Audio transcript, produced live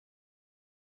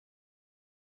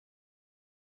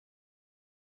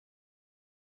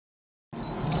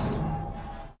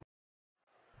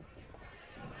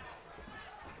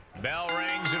Bell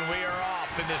rings and we are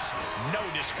off in this no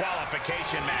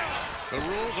disqualification match. The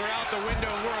rules are out the window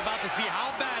and we're about to see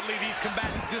how badly these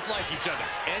combatants dislike each other.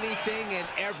 Anything and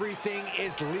everything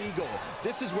is legal.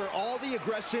 This is where all the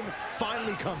aggression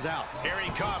finally comes out. Here he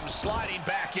comes, sliding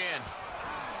back in.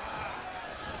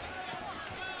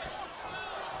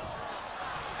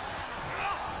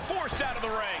 Forced out of the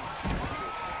ring.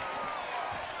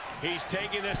 He's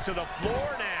taking this to the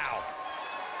floor now.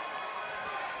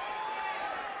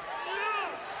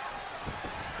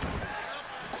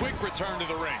 Quick return to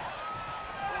the ring.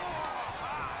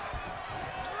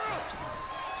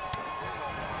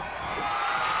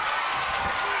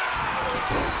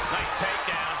 Nice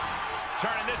takedown.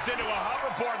 Turning this into a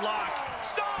hoverboard lock.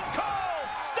 Stone Cold!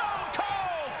 Stone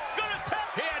Cold! Gonna tap.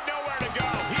 He had nowhere to go.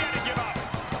 He had to give up.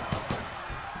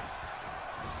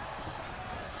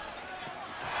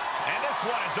 And this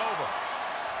one is over.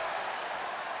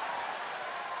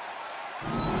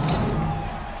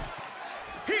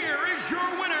 Here is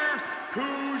your winner,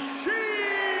 Kushida!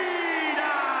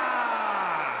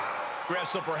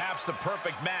 Wrestle perhaps the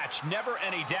perfect match. Never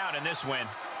any doubt in this win.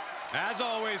 As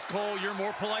always, Cole, you're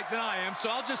more polite than I am, so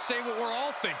I'll just say what we're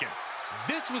all thinking.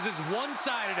 This was as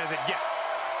one-sided as it gets.